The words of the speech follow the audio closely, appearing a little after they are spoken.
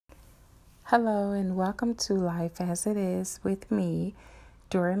Hello and welcome to Life as It Is with me,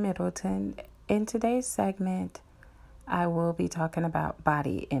 Dora Middleton. In today's segment, I will be talking about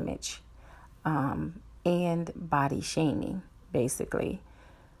body image and body shaming, basically.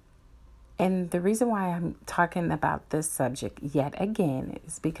 And the reason why I'm talking about this subject yet again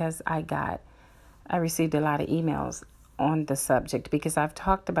is because I received a lot of emails on the subject because I've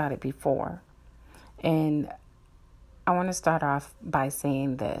talked about it before. And I want to start off by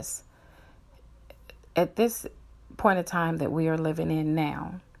saying this. At this point of time that we are living in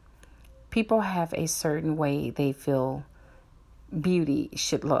now, people have a certain way they feel beauty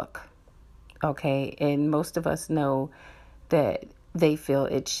should look, okay? And most of us know that they feel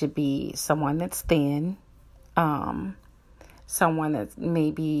it should be someone that's thin, someone that's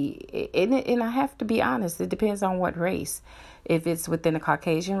maybe, and I have to be honest, it depends on what race. If it's within a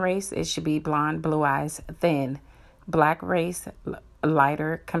Caucasian race, it should be blonde, blue eyes, thin. Black race,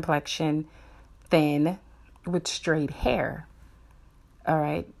 lighter complexion, thin, with straight hair. All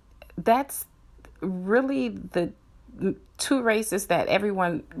right. That's really the two races that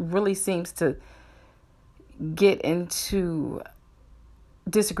everyone really seems to get into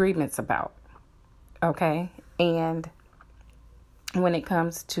disagreements about. Okay. And when it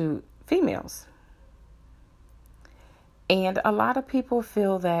comes to females, and a lot of people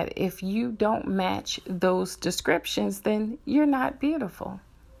feel that if you don't match those descriptions, then you're not beautiful.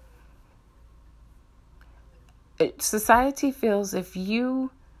 Society feels if you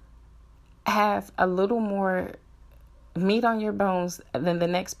have a little more meat on your bones than the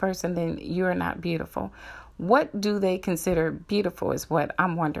next person, then you're not beautiful. What do they consider beautiful is what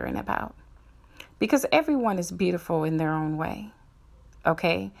I'm wondering about. Because everyone is beautiful in their own way.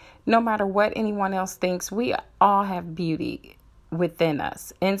 Okay? No matter what anyone else thinks, we all have beauty within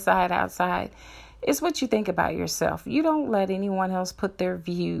us, inside, outside. It's what you think about yourself. You don't let anyone else put their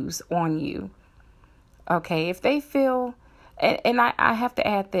views on you. Okay, if they feel, and I have to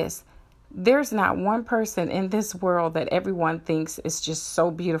add this, there's not one person in this world that everyone thinks is just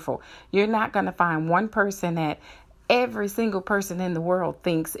so beautiful. You're not going to find one person that every single person in the world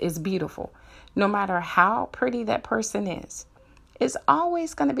thinks is beautiful. No matter how pretty that person is, it's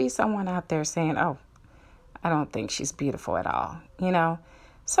always going to be someone out there saying, oh, I don't think she's beautiful at all,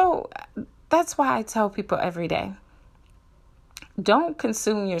 So that's why I tell people every day, don't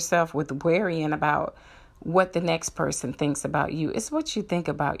consume yourself with worrying about what the next person thinks about you. It's what you think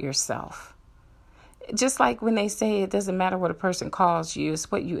about yourself. Just like when they say it doesn't matter what a person calls you,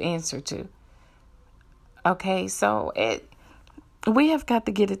 it's what you answer to. Okay, so we have got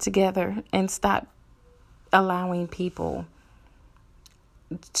to get it together and stop allowing people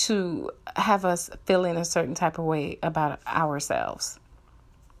to have us feeling a certain type of way about ourselves.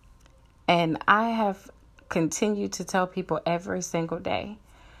 And I have continued to tell people every single day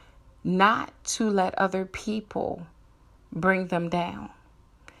not to let other people bring them down.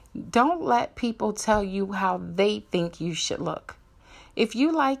 Don't let people tell you how they think you should look. If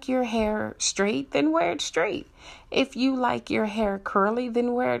you like your hair straight, then wear it straight. If you like your hair curly,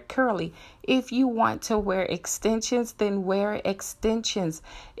 then wear it curly. If you want to wear extensions, then wear extensions.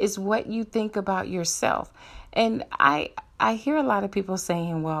 Is what you think about yourself. And I hear a lot of people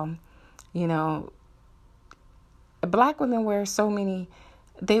saying, well, Black women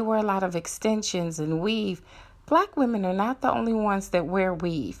they wear a lot of extensions and weave. Black women are not the only ones that wear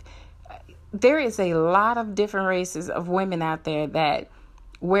weave. There is a lot of different races of women out there that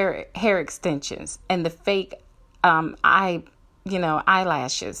wear hair extensions and the fake eyelashes.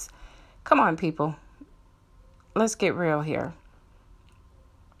 Come on, people. Let's get real here.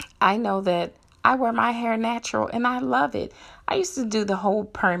 I know that I wear my hair natural and I love it. I used to do the whole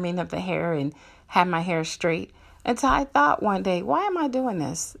perming of the hair and have my hair straight until I thought one day, why am I doing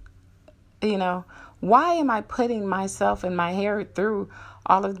this? Why am I putting myself and my hair through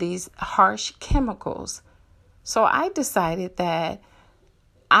all of these harsh chemicals? So I decided that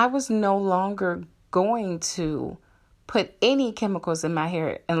I was no longer going to put any chemicals in my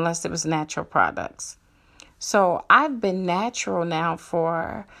hair unless it was natural products. So I've been natural now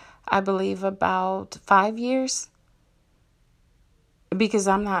for, I believe, about 5 years because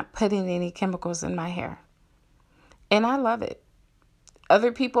I'm not putting any chemicals in my hair. And I love it.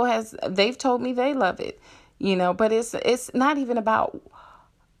 Other people they've told me they love it, but it's not even about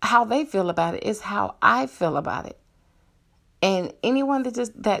how they feel about it. It's how I feel about it. And anyone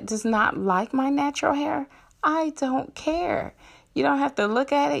that does not like my natural hair, I don't care. You don't have to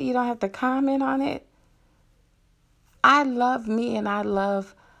look at it. You don't have to comment on it. I love me and I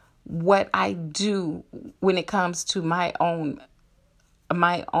love what I do when it comes to my own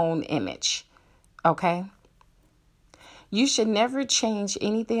image. Okay. You should never change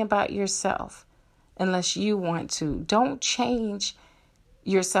anything about yourself unless you want to. Don't change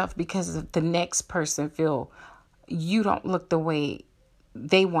yourself because of the next person feel you don't look the way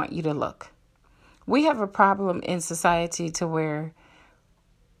they want you to look. We have a problem in society to where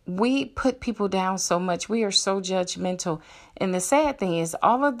we put people down so much. We are so judgmental. And the sad thing is,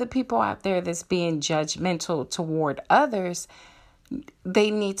 all of the people out there that's being judgmental toward others, they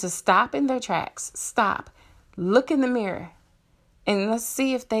need to stop in their tracks. Stop. Look in the mirror. And let's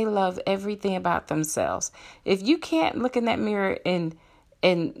see if they love everything about themselves. If you can't look in that mirror and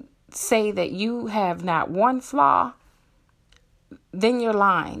say that you have not one flaw, then you're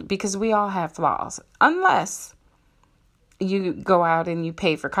lying, because we all have flaws. Unless you go out and you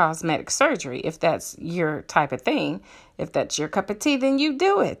pay for cosmetic surgery. If that's your type of thing, if that's your cup of tea, then you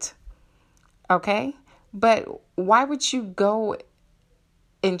do it. Okay? But why would you go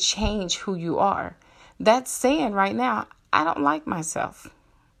and change who you are? That's saying right now, I don't like myself.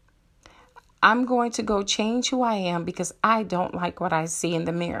 I'm going to go change who I am because I don't like what I see in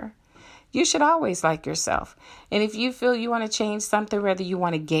the mirror. You should always like yourself. And if you feel you want to change something, whether you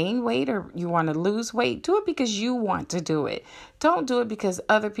want to gain weight or you want to lose weight, do it because you want to do it. Don't do it because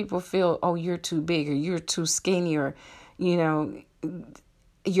other people feel, oh, you're too big or you're too skinny or,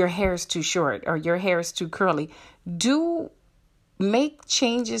 your hair is too short or your hair is too curly. Make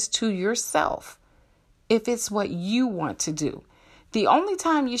changes to yourself if it's what you want to do. The only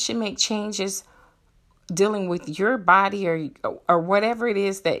time you should make changes dealing with your body or whatever it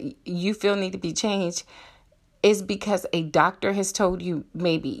is that you feel need to be changed is because a doctor has told you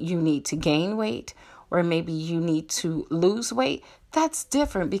maybe you need to gain weight or maybe you need to lose weight. That's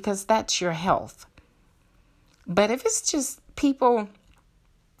different because that's your health. But if it's just people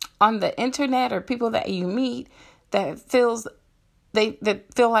on the internet or people that you meet that feel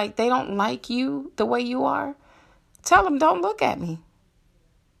like they don't like you the way you are, tell them, don't look at me.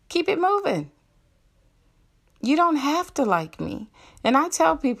 Keep it moving. You don't have to like me. And I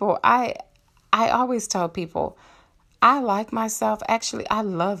tell people, I always tell people, I like myself. Actually, I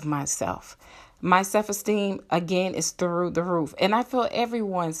love myself. My self-esteem, again, is through the roof. And I feel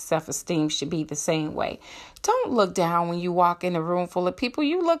everyone's self-esteem should be the same way. Don't look down when you walk in a room full of people.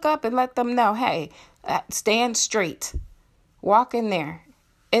 You look up and let them know, hey, stand straight. Walk in there.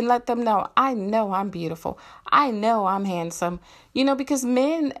 And let them know I'm beautiful. I know I'm handsome. Because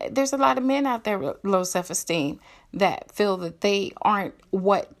there's a lot of men out there with low self-esteem that feel that they aren't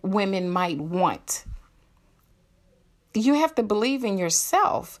what women might want. You have to believe in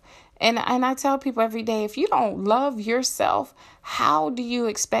yourself. And I tell people every day, if you don't love yourself, how do you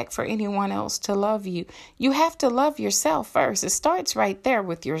expect for anyone else to love you? You have to love yourself first. It starts right there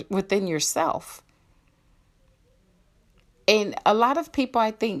within yourself. And a lot of people,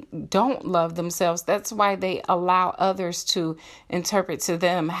 I think, don't love themselves. That's why they allow others to interpret to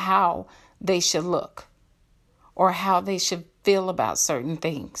them how they should look or how they should feel about certain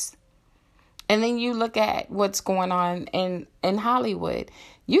things. And then you look at what's going on in Hollywood.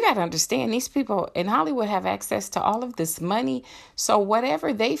 You got to understand, these people in Hollywood have access to all of this money. So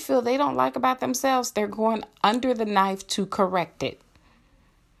whatever they feel they don't like about themselves, they're going under the knife to correct it.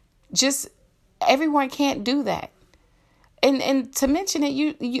 Just everyone can't do that. And to mention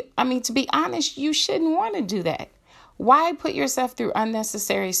it, to be honest, you shouldn't want to do that. Why put yourself through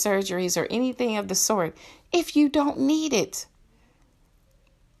unnecessary surgeries or anything of the sort if you don't need it?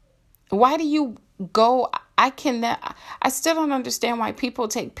 Why do you go? I still don't understand why people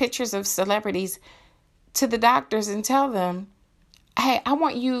take pictures of celebrities to the doctors and tell them, hey, I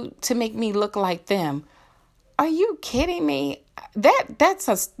want you to make me look like them. Are you kidding me?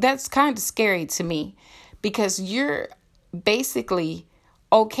 That's kind of scary to me, because you're basically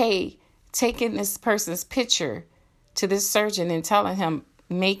taking this person's picture to this surgeon and telling him,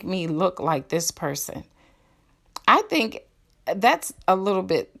 make me look like this person. I think that's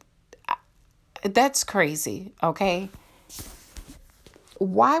that's crazy. Okay.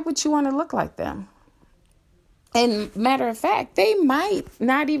 Why would you want to look like them? And matter of fact, they might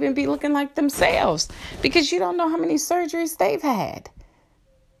not even be looking like themselves, because you don't know how many surgeries they've had.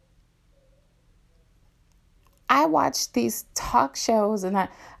 I watch these talk shows and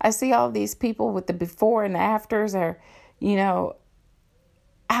I see all these people with the before and afters, or,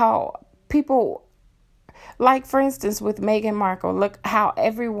 how people, like, for instance, with Meghan Markle, look how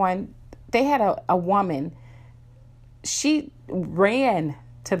they had a woman, she ran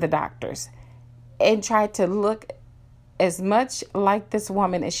to the doctors and tried to look as much like this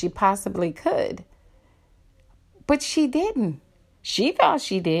woman as she possibly could. But she didn't. She thought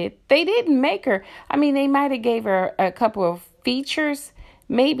she did. They didn't make her. They might have gave her a couple of features,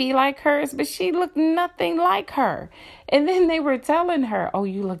 may be like hers, but she looked nothing like her. And then they were telling her, oh,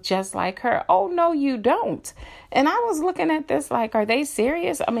 you look just like her. Oh, no, you don't. And I was looking at this like, are they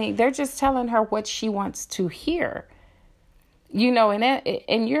serious? I mean, they're just telling her what she wants to hear. You know,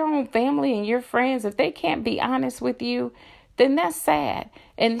 and your own family and your friends, if they can't be honest with you, then that's sad.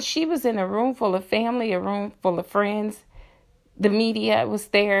 And she was in a room full of family, a room full of friends. The media was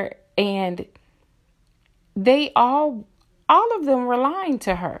there, and they all of them were lying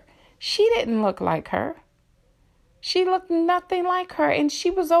to her. She didn't look like her. She looked nothing like her, and she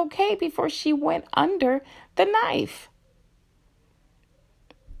was okay before she went under the knife.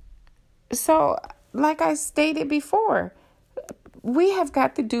 So, like I stated before, we have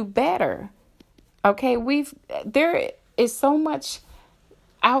got to do better. Okay, there is so much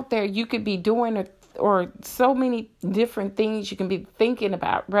out there you could be doing, or so many different things you can be thinking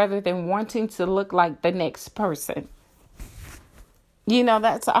about, rather than wanting to look like the next person. You know,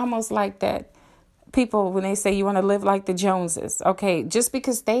 that's almost like that people, when they say you want to live like the Joneses. Okay, just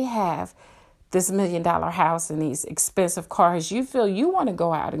because they have this $1 million house and these expensive cars, you feel you want to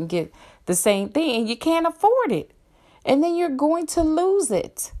go out and get the same thing, and you can't afford it. And then you're going to lose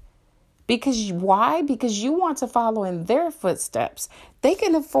it. Because why? Because you want to follow in their footsteps. They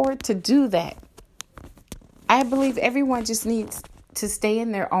can afford to do that. I believe everyone just needs to stay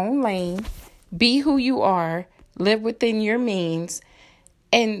in their own lane, be who you are, live within your means,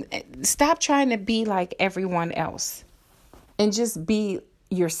 and stop trying to be like everyone else. And just be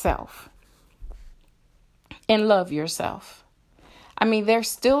yourself. And love yourself. I mean, they're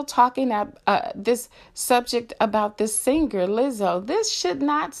still talking this subject about this singer, Lizzo. This should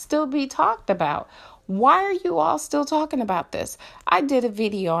not still be talked about. Why are you all still talking about this? I did a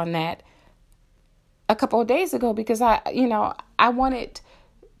video on that a couple of days ago because I wanted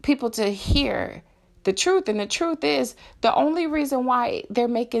people to hear the truth. And the truth is, the only reason why they're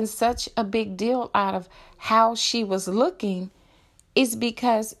making such a big deal out of how she was looking is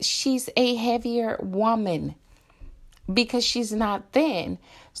because she's a heavier woman. Because she's not thin.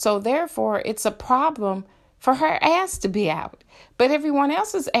 So therefore, it's a problem for her ass to be out. But everyone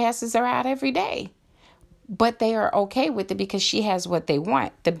else's asses are out every day. But they are okay with it because she has what they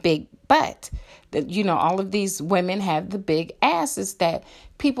want, the big butt. All of these women have the big asses that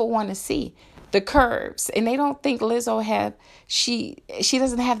people want to see, the curves. And they don't think Lizzo she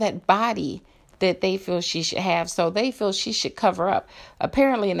doesn't have that body that they feel she should have. So they feel she should cover up.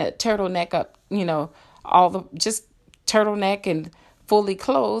 Apparently in a turtleneck up, just turtleneck and fully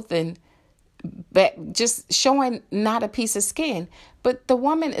clothed and just showing not a piece of skin. But the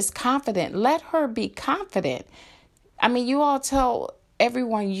woman is confident. Let her be confident. I mean, you all tell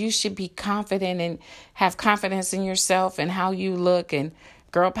everyone you should be confident and have confidence in yourself and how you look and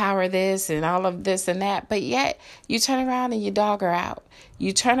girl power this and all of this and that. But yet you turn around and you dog her out.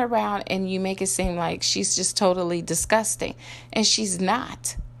 You turn around and you make it seem like she's just totally disgusting. And she's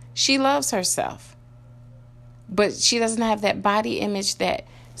not. She loves herself. But she doesn't have that body image that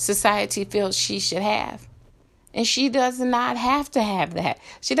society feels she should have. And she does not have to have that.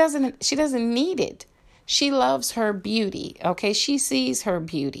 She doesn't need it. She loves her beauty. Okay. She sees her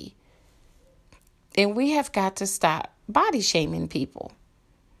beauty. And we have got to stop body shaming people.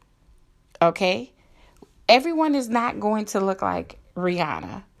 Okay. Everyone is not going to look like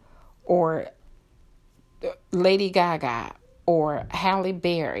Rihanna or Lady Gaga or Halle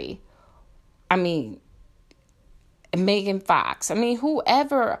Berry. I mean, Megan Fox. I mean,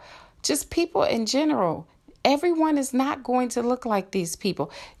 whoever, just people in general. Everyone is not going to look like these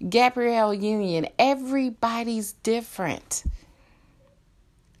people. Gabrielle Union. Everybody's different.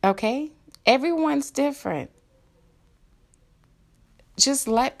 Okay? Everyone's different. Just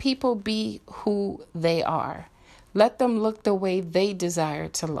let people be who they are. Let them look the way they desire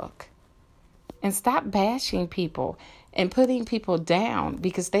to look. And stop bashing people and putting people down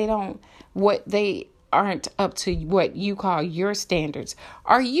because they aren't up to what you call your standards.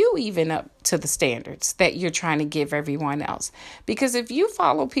 Are you even up to the standards that you're trying to give everyone else? Because if you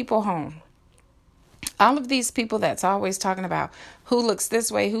follow people home, all of these people that's always talking about who looks this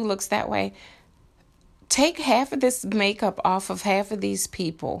way, who looks that way, take half of this makeup off of half of these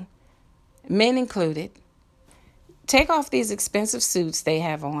people, men included. Take off these expensive suits they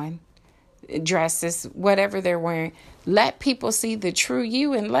have on, dresses, whatever they're wearing. Let people see the true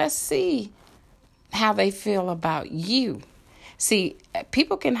you, and let's see how they feel about you. See,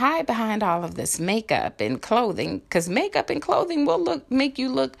 people can hide behind all of this makeup and clothing because makeup and clothing will make you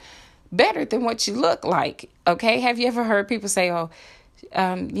look better than what you look like. Okay. Have you ever heard people say,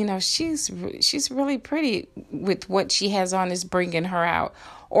 she's really pretty with what she has on is bringing her out.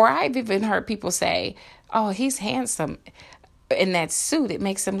 Or I've even heard people say, oh, he's handsome. in that suit, it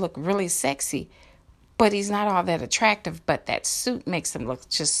makes him look really sexy. But he's not all that attractive, but that suit makes him look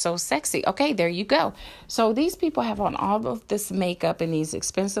just so sexy. Okay, there you go. So these people have on all of this makeup and these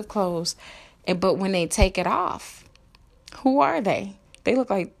expensive clothes, but when they take it off, who are they? They look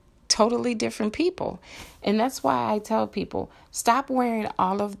like totally different people. And that's why I tell people, stop wearing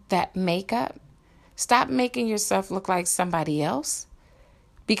all of that makeup. Stop making yourself look like somebody else.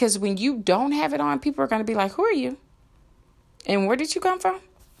 Because when you don't have it on, people are going to be like, who are you? And where did you come from?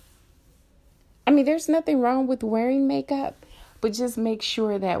 I mean, there's nothing wrong with wearing makeup, but just make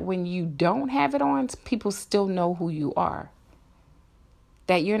sure that when you don't have it on, people still know who you are.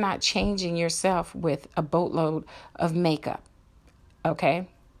 That you're not changing yourself with a boatload of makeup. Okay?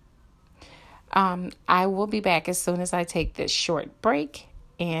 I will be back as soon as I take this short break,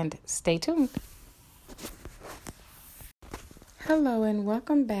 and stay tuned. Hello, and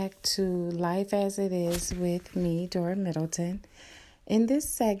welcome back to Life as It Is with me, Dora Middleton. In this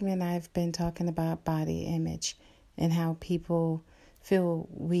segment, I've been talking about body image and how people feel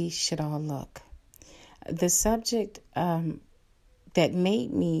we should all look. The subject that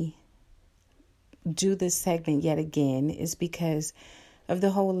made me do this segment yet again is because of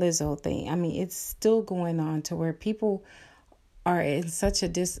the whole Lizzo thing. I mean, it's still going on to where people are in such a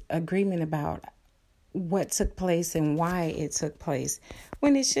disagreement about what took place and why it took place,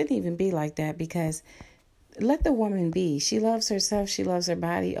 when it shouldn't even be like that, because let the woman be. She loves herself. She loves her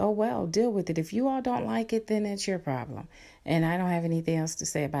body. Oh, well, deal with it. If you all don't like it, then it's your problem. And I don't have anything else to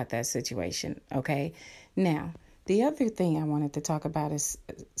say about that situation. Okay. Now, the other thing I wanted to talk about is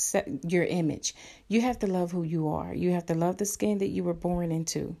your image. You have to love who you are. You have to love the skin that you were born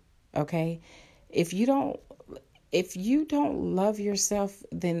into. Okay. If you don't love yourself,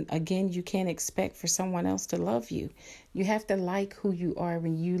 then again, you can't expect for someone else to love you. You have to like who you are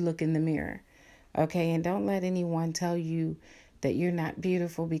when you look in the mirror. Okay, and don't let anyone tell you that you're not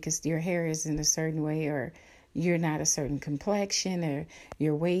beautiful because your hair is in a certain way, or you're not a certain complexion, or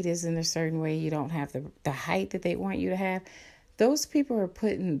your weight is in a certain way. You don't have the height that they want you to have. Those people are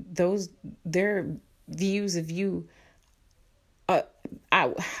putting their views of you.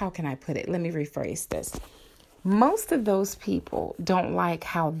 How can I put it? Let me rephrase this. Most of those people don't like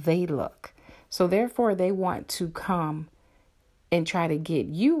how they look, so therefore they want to come and try to get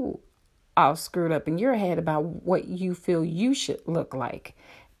you all screwed up in your head about what you feel you should look like,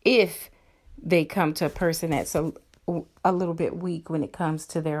 if they come to a person that's a little bit weak when it comes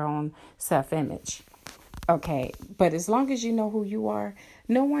to their own self-image. Okay, but as long as you know who you are,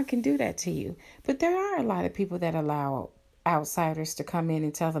 no one can do that to you. But there are a lot of people that allow outsiders to come in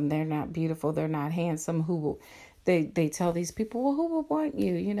and tell them they're not beautiful, they're not handsome. They tell these people, well, who will want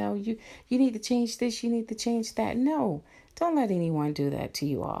you? You know, you need to change this, you need to change that. No, don't let anyone do that to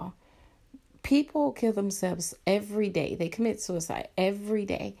you all. People kill themselves every day. They commit suicide every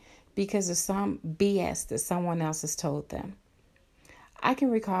day because of some BS that someone else has told them. I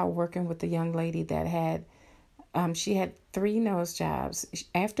can recall working with a young lady that had, she had 3 nose jobs.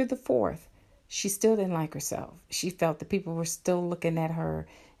 After the 4th, she still didn't like herself. She felt that people were still looking at her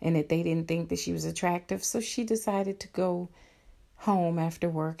and that they didn't think that she was attractive. So she decided to go home after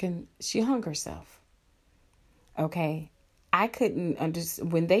work and she hung herself. Okay. I couldn't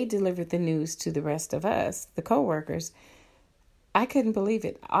understand when they delivered the news to the rest of us, the coworkers. I couldn't believe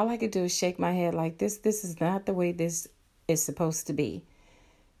it. All I could do is shake my head like this. This is not the way this is supposed to be.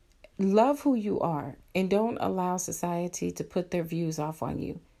 Love who you are and don't allow society to put their views off on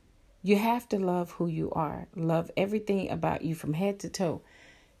you. You have to love who you are. Love everything about you from head to toe.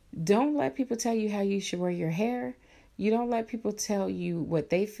 Don't let people tell you how you should wear your hair. You don't let people tell you what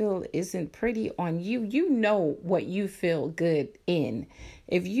they feel isn't pretty on you. You know what you feel good in.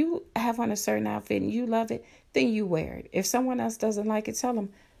 If you have on a certain outfit and you love it, then you wear it. If someone else doesn't like it, tell them,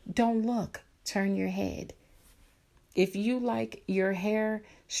 don't look, turn your head. If you like your hair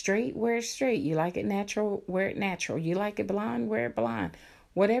straight, wear it straight. You like it natural, wear it natural. You like it blonde, wear it blonde.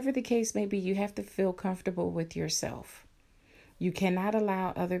 Whatever the case may be, you have to feel comfortable with yourself. You cannot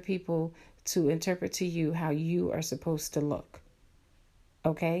allow other people to interpret to you how you are supposed to look.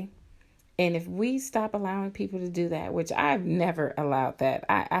 Okay? And if we stop allowing people to do that, which I've never allowed that,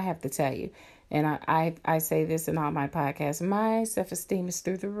 I have to tell you, and I say this in all my podcasts, my self-esteem is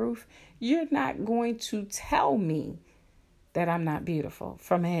through the roof. You're not going to tell me that I'm not beautiful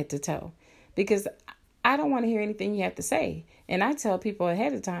from head to toe, because I don't want to hear anything you have to say. And I tell people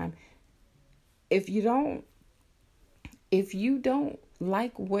ahead of time, if you don't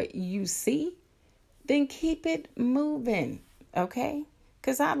like what you see, then keep it moving, okay?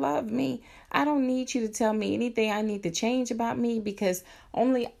 Because I love me. I don't need you to tell me anything I need to change about me, because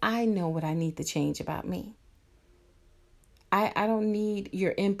only I know what I need to change about me. I don't need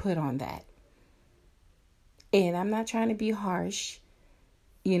your input on that. And I'm not trying to be harsh,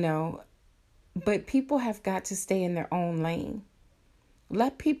 you know, but people have got to stay in their own lane.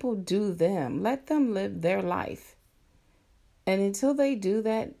 Let people do them. Let them live their life. And until they do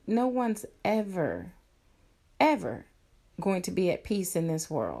that, no one's ever going to be at peace in this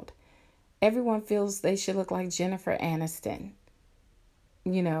world. Everyone feels they should look like Jennifer Aniston,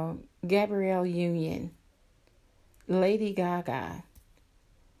 you know, Gabrielle Union, Lady Gaga.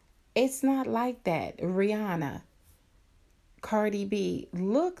 It's not like that. Rihanna, Cardi B,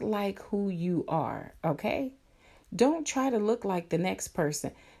 look like who you are, okay? Don't try to look like the next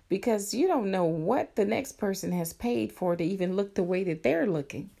person, because you don't know what the next person has paid for to even look the way that they're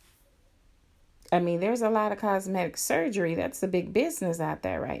looking. I mean, there's a lot of cosmetic surgery. That's a big business out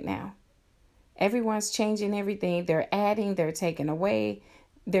there right now. Everyone's changing everything. They're adding, they're taking away.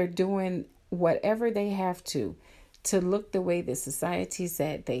 They're doing whatever they have to look the way the society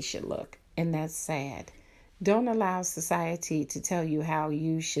said they should look. And that's sad. Don't allow society to tell you how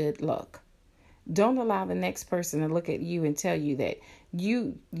you should look. Don't allow the next person to look at you and tell you that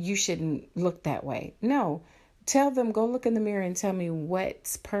you shouldn't look that way. No, tell them, go look in the mirror and tell me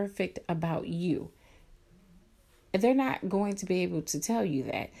what's perfect about you. They're not going to be able to tell you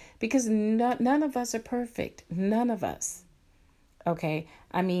that, because none of us are perfect. None of us. Okay.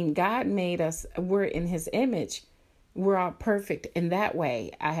 I mean, God made us, we're in his image. We're all perfect in that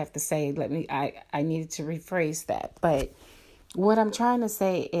way. I have to say, I needed to rephrase that. But what I'm trying to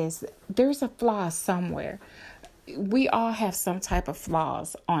say is there's a flaw somewhere. We all have some type of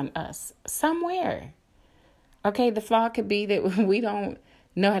flaws on us somewhere. Okay. The flaw could be that we don't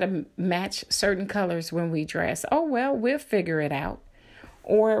know how to match certain colors when we dress. Oh, well, we'll figure it out.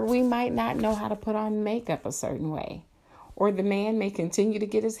 Or we might not know how to put on makeup a certain way. Or the man may continue to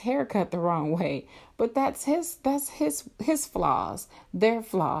get his hair cut the wrong way. But that's his flaws, their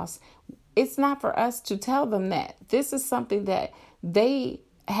flaws. It's not for us to tell them that. This is something that they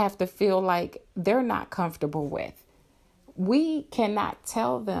have to feel like they're not comfortable with. We cannot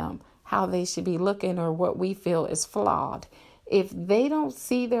tell them how they should be looking or what we feel is flawed. If they don't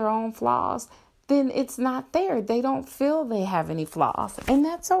see their own flaws, then it's not there. They don't feel they have any flaws. And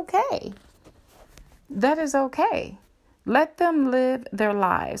that's okay. That is okay. Let them live their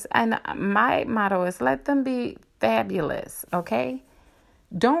lives. And my motto is let them be fabulous. Okay?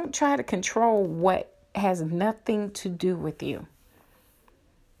 Don't try to control what has nothing to do with you.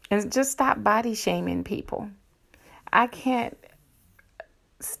 And just stop body shaming people. I can't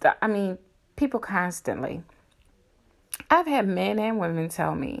stop. I mean, people constantly. I've had men and women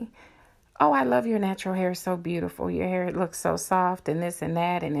tell me, oh, I love your natural hair. So beautiful. Your hair looks so soft and this and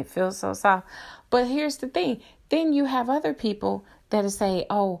that, and it feels so soft. But here's the thing. Then you have other people that say,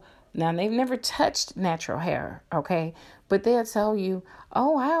 oh, now they've never touched natural hair. Okay. But they'll tell you,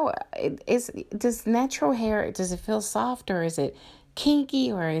 oh, wow, does natural hair, does it feel soft, or is it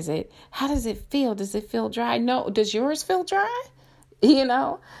kinky, or how does it feel? Does it feel dry? No. Does yours feel dry? You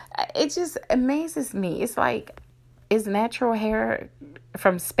know, it just amazes me. It's like, is natural hair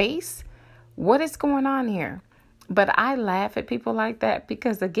from space? What is going on here? But I laugh at people like that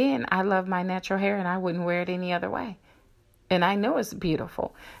because, again, I love my natural hair and I wouldn't wear it any other way. And I know it's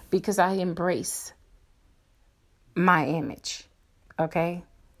beautiful because I embrace my image. Okay?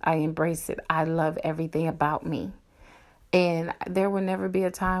 I embrace it. I love everything about me. And there will never be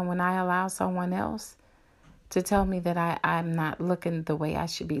a time when I allow someone else to tell me that I'm not looking the way I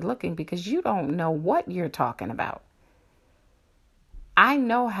should be looking, because you don't know what you're talking about. I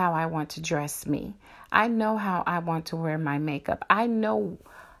know how I want to dress me. I know how I want to wear my makeup. I know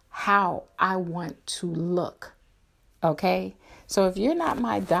how I want to look. Okay? So if you're not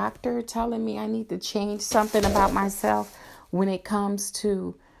my doctor telling me I need to change something about myself when it comes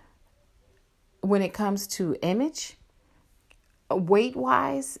to image,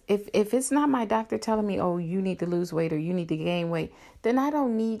 weight-wise, if it's not my doctor telling me, oh, you need to lose weight or you need to gain weight, then I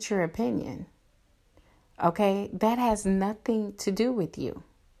don't need your opinion. Okay? That has nothing to do with you.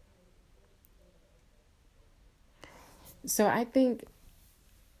 So I think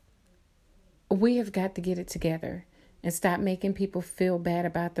we have got to get it together and stop making people feel bad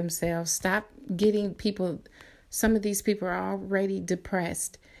about themselves. Stop getting people, some of these people are already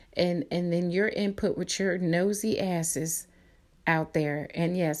depressed. And then your input with your nosy asses out there.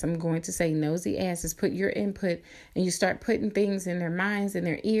 And yes, I'm going to say nosy asses. Put your input and you start putting things in their minds and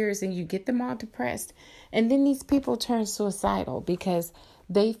their ears and you get them all depressed. And then these people turn suicidal because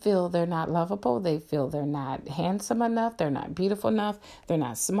they feel they're not lovable. They feel they're not handsome enough. They're not beautiful enough. They're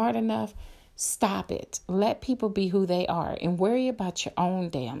not smart enough. Stop it. Let people be who they are and worry about your own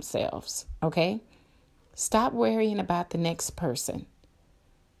damn selves. Okay? Stop worrying about the next person.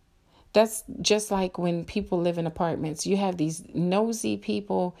 That's just like when people live in apartments. You have these nosy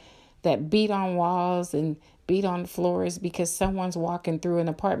people that beat on walls and beat on floors because someone's walking through an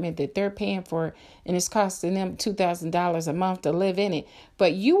apartment that they're paying for and it's costing them $2,000 a month to live in it.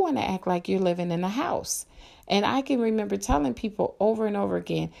 But you want to act like you're living in a house. And I can remember telling people over and over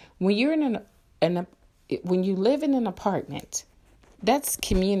again, when you're when you live in an apartment, that's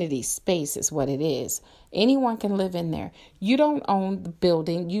community space is what it is. Anyone can live in there. You don't own the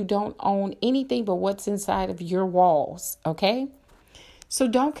building. You don't own anything but what's inside of your walls. Okay? So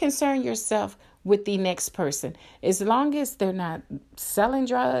don't concern yourself with the next person. As long as they're not selling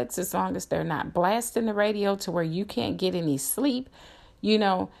drugs, as long as they're not blasting the radio to where you can't get any sleep,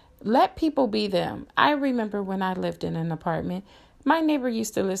 let people be them. I remember when I lived in an apartment, my neighbor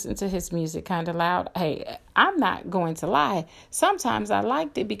used to listen to his music kind of loud. Hey, I'm not going to lie. Sometimes I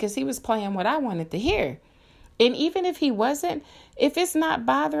liked it because he was playing what I wanted to hear. And even if he wasn't, if it's not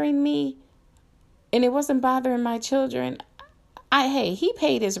bothering me and it wasn't bothering my children, he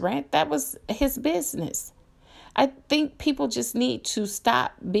paid his rent. That was his business. I think people just need to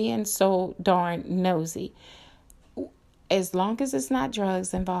stop being so darn nosy. As long as it's not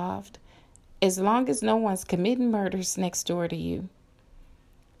drugs involved, as long as no one's committing murders next door to you,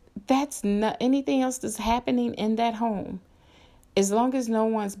 that's not anything else that's happening in that home. As long as no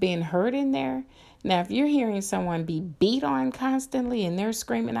one's being hurt in there. Now, if you're hearing someone be beat on constantly and they're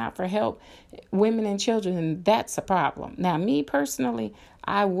screaming out for help, women and children, that's a problem. Now, me personally,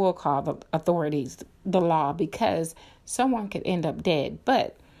 I will call the authorities, the law, because someone could end up dead.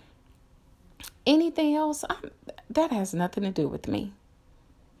 But anything else, that has nothing to do with me.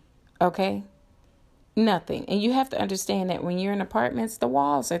 Okay? Nothing. And you have to understand that when you're in apartments, the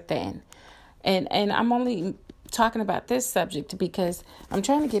walls are thin. And I'm only talking about this subject because I'm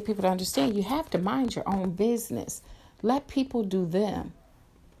trying to get people to understand you have to mind your own business. Let people do them.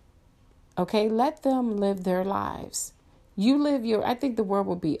 Okay? Let them live their lives. I think the world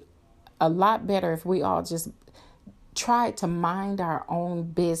would be a lot better if we all just tried to mind our own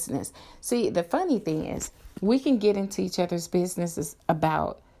business. See, the funny thing is we can get into each other's business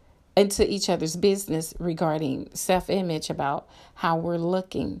regarding self-image, about how we're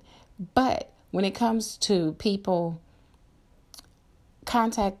looking. But when it comes to people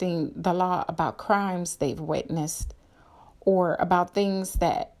contacting the law about crimes they've witnessed or about things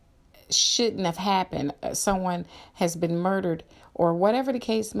that shouldn't have happened, someone has been murdered or whatever the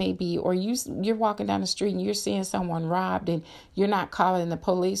case may be, or you're walking down the street and you're seeing someone robbed and you're not calling the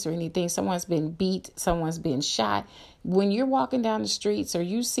police or anything, someone's been beat, someone's been shot. When you're walking down the streets or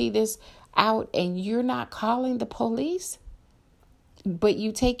you see this out and you're not calling the police, but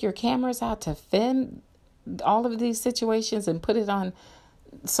you take your cameras out to film all of these situations and put it on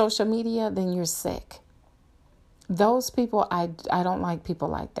social media, then you're sick. Those people, I don't like people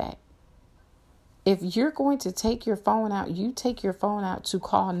like that. If you're going to take your phone out, you take your phone out to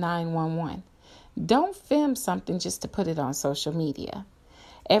call 911. Don't film something just to put it on social media.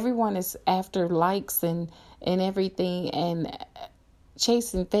 Everyone is after likes and everything and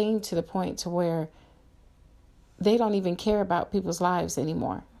chasing fame to the point to where they don't even care about people's lives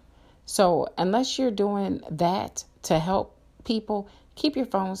anymore. So unless you're doing that to help people, keep your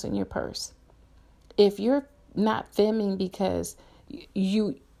phones in your purse. If you're not filming because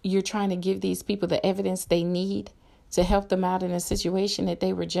you're trying to give these people the evidence they need to help them out in a situation that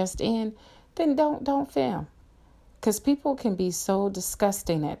they were just in, then don't film. Because people can be so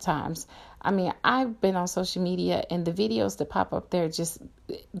disgusting at times. I mean, I've been on social media and the videos that pop up there,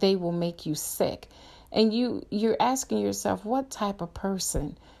 they will make you sick. And you're asking yourself, what type of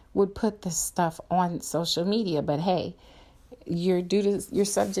person would put this stuff on social media? But hey, you're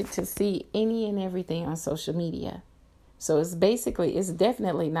subject to see any and everything on social media. So it's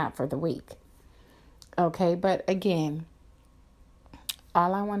definitely not for the weak. Okay, but again,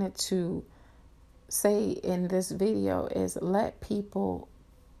 all I wanted to say in this video is let people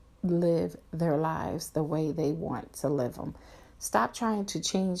live their lives the way they want to live them. Stop trying to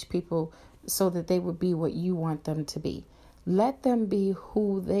change people so that they would be what you want them to be. Let them be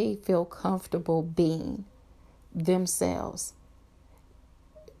who they feel comfortable being, themselves.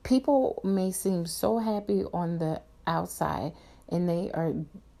 People may seem so happy on the outside and they are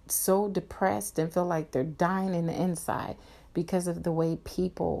so depressed and feel like they're dying in the inside because of the way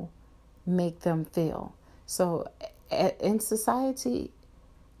people make them feel. So in society,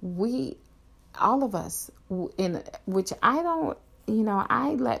 all of us,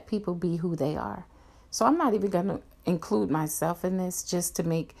 I let people be who they are. So I'm not even going to include myself in this just to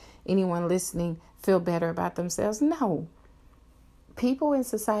make anyone listening feel better about themselves. No. People in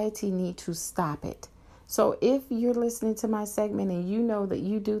society need to stop it. So if you're listening to my segment and you know that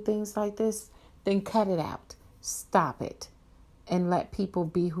you do things like this, then cut it out. Stop it. And let people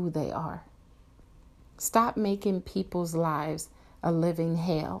be who they are. Stop making people's lives a living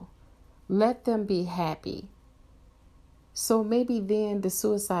hell. Let them be happy. So maybe then the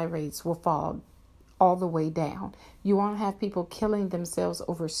suicide rates will fall all the way down. You won't have people killing themselves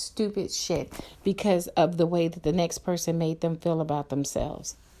over stupid shit because of the way that the next person made them feel about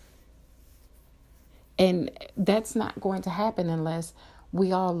themselves. And that's not going to happen unless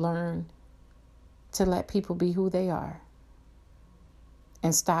we all learn to let people be who they are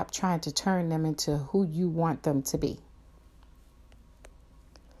and stop trying to turn them into who you want them to be.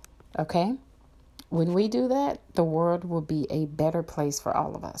 Okay? When we do that, the world will be a better place for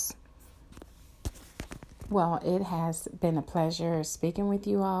all of us. Well, it has been a pleasure speaking with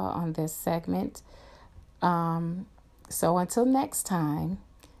you all on this segment. So until next time,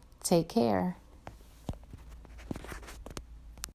 take care.